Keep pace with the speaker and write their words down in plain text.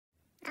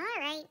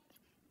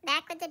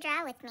back with the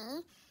draw with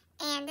me,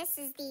 and this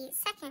is the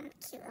second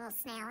cute little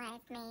snail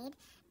I've made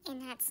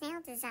in that snail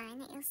design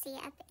that you'll see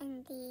up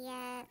in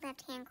the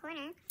left-hand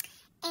corner.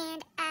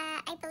 And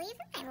I believe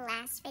in my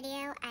last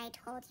video I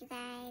told you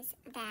guys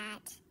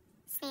that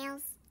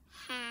snails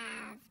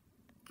have,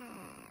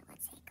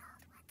 what's it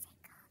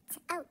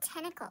called? Oh,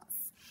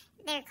 tentacles.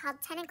 They're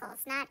called tentacles,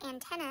 not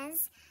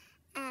antennas,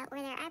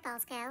 where their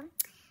eyeballs go.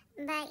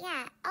 But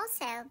yeah,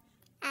 also,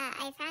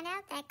 I found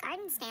out that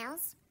garden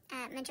snails,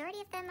 majority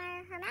of them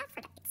are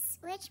hermaphrodites,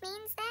 which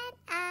means that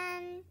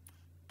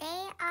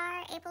they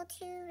are able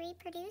to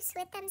reproduce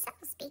with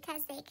themselves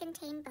because they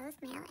contain both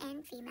male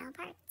and female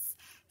parts.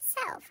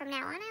 So from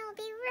now on, I will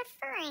be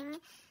referring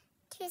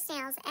to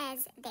snails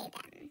as they,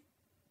 them.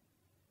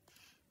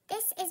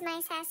 This is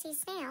my Sassy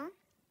Snail.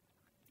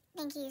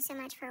 Thank you so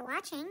much for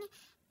watching,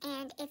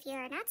 and if you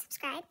are not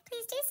subscribed,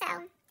 please do so.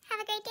 Have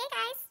a great day,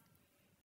 guys!